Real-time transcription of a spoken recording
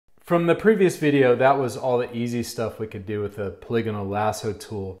From the previous video, that was all the easy stuff we could do with the polygonal lasso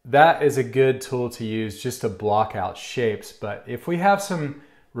tool. That is a good tool to use just to block out shapes, but if we have some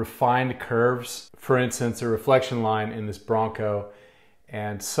refined curves, for instance, a reflection line in this Bronco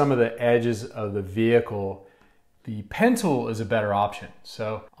and some of the edges of the vehicle, the pen tool is a better option.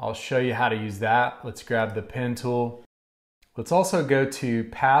 So I'll show you how to use that. Let's grab the pen tool. Let's also go to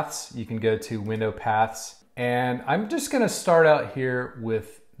paths. You can go to window paths. And I'm just gonna start out here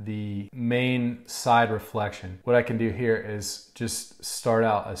with the main side reflection. What I can do here is just start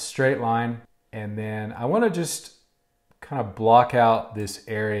out a straight line, and then I wanna just kind of block out this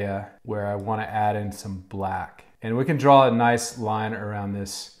area where I wanna add in some black. And we can draw a nice line around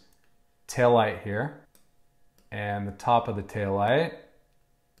this tail light here and the top of the tail light.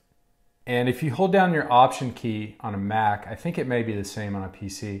 And if you hold down your Option key on a Mac, I think it may be the same on a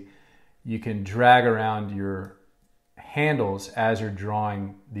PC, you can drag around your handles as you're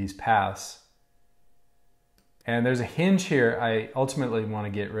drawing these paths. And there's a hinge here. I ultimately want to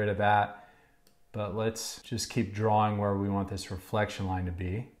get rid of that, but let's just keep drawing where we want this reflection line to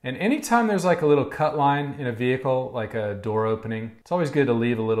be. And anytime there's like a little cut line in a vehicle, like a door opening, it's always good to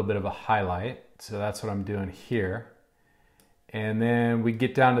leave a little bit of a highlight. So that's what I'm doing here. And then we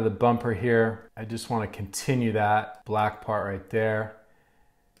get down to the bumper here. I just want to continue that black part right there.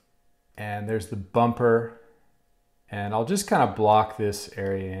 And there's the bumper. And I'll just kind of block this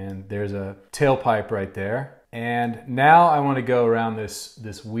area in. There's a tailpipe right there. And now I want to go around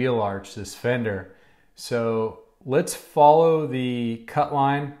this wheel arch, this fender. So let's follow the cut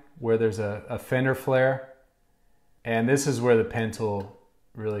line where there's a fender flare. And this is where the pen tool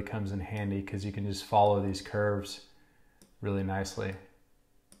really comes in handy because you can just follow these curves really nicely.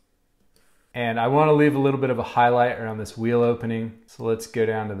 And I want to leave a little bit of a highlight around this wheel opening. So let's go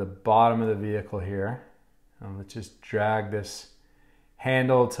down to the bottom of the vehicle here. And let's just drag this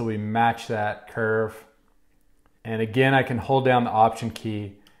handle till we match that curve. And again, I can hold down the Option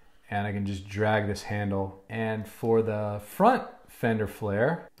key and I can just drag this handle. And for the front fender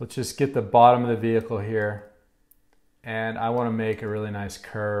flare, let's just get the bottom of the vehicle here. And I want to make a really nice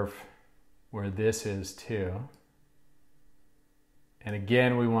curve where this is too. And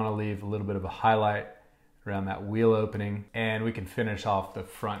again, we want to leave a little bit of a highlight around that wheel opening, and we can finish off the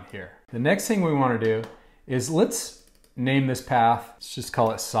front here. The next thing we want to do is let's name this path. Let's just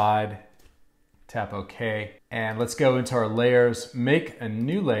call it side, tap OK. And let's go into our layers, make a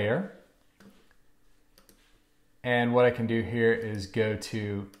new layer. And what I can do here is go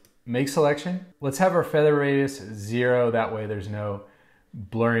to make selection. Let's have our feather radius 0. That way there's no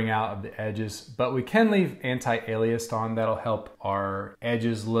blurring out of the edges, but we can leave anti-aliased on. That'll help our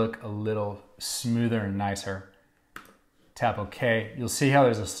edges look a little smoother and nicer. Tap OK. You'll see how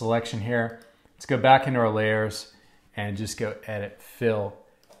there's a selection here. Let's go back into our layers and just go edit, fill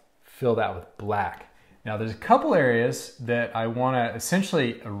that with black. Now there's a couple areas that I want to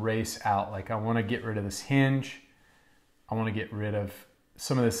essentially erase out. Like I want to get rid of this hinge. I want to get rid of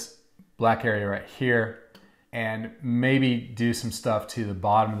some of this black area right here, and maybe do some stuff to the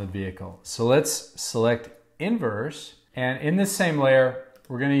bottom of the vehicle. So let's select inverse, and in this same layer,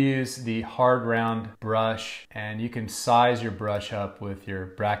 we're gonna use the hard round brush, and you can size your brush up with your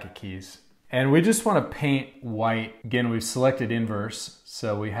bracket keys. And we just wanna paint white. Again, we've selected inverse,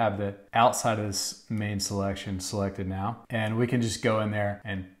 so we have the outside of this main selection selected now. And we can just go in there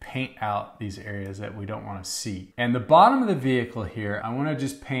and paint out these areas that we don't wanna see. And the bottom of the vehicle here, I wanna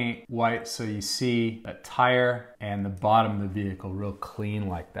just paint white so you see a tire and the bottom of the vehicle real clean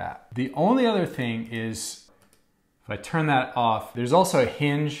like that. The only other thing is, if I turn that off, there's also a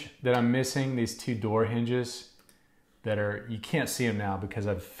hinge that I'm missing, these two door hinges that are, you can't see them now because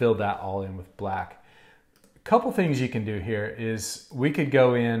I've filled that all in with black. A couple things you can do here is we could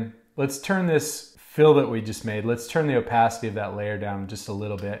go in, let's turn this fill that we just made, let's turn the opacity of that layer down just a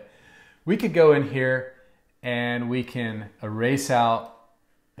little bit. We could go in here and we can erase out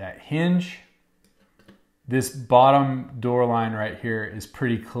that hinge. This bottom door line right here is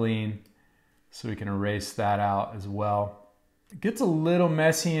pretty clean, so we can erase that out as well. It gets a little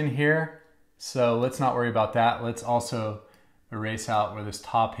messy in here, so let's not worry about that. Let's also erase out where this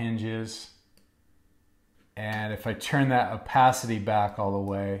top hinge is. And if I turn that opacity back all the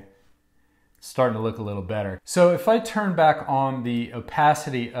way, it's starting to look a little better. So if I turn back on the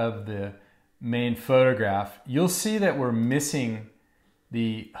opacity of the main photograph, you'll see that we're missing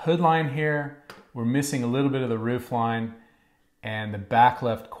the hood line here. We're missing a little bit of the roof line and the back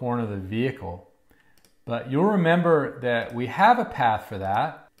left corner of the vehicle. But you'll remember that we have a path for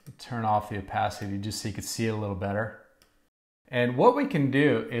that. Turn off the opacity just so you can see it a little better. And what we can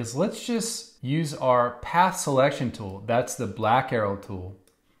do is let's just use our path selection tool. That's the black arrow tool.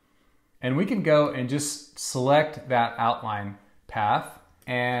 And we can go and just select that outline path,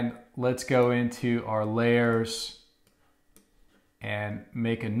 and let's go into our layers and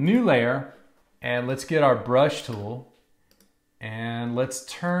make a new layer, and let's get our brush tool and let's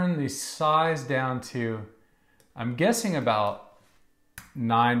turn the size down to, I'm guessing about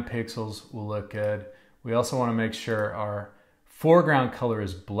 9 pixels will look good. We also want to make sure our foreground color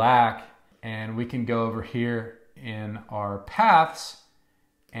is black, and we can go over here in our paths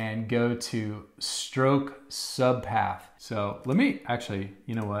and go to stroke subpath. So let me actually,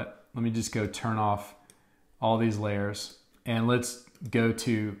 you know what? Let me just go turn off all these layers and let's go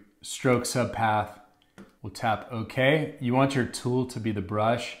to stroke subpath. We'll tap OK. You want your tool to be the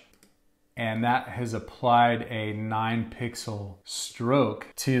brush, and that has applied a 9 pixel stroke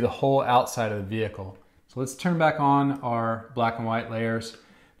to the whole outside of the vehicle. So let's turn back on our black and white layers.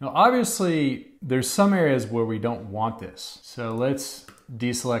 Now obviously there's some areas where we don't want this. So let's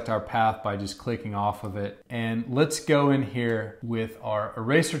deselect our path by just clicking off of it. And let's go in here with our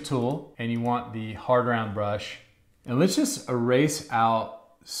eraser tool, and you want the hard round brush. And let's just erase out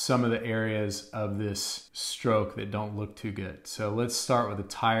some of the areas of this stroke that don't look too good. So let's start with the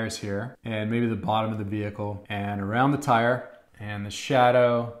tires here, and maybe the bottom of the vehicle, and around the tire and the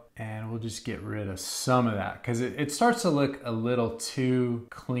shadow. And we'll just get rid of some of that because it starts to look a little too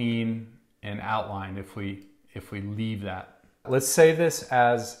clean and outlined if we leave that. Let's save this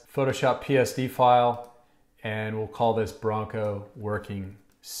as Photoshop PSD file, and we'll call this Bronco Working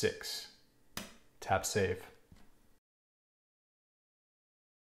 6. Tap Save.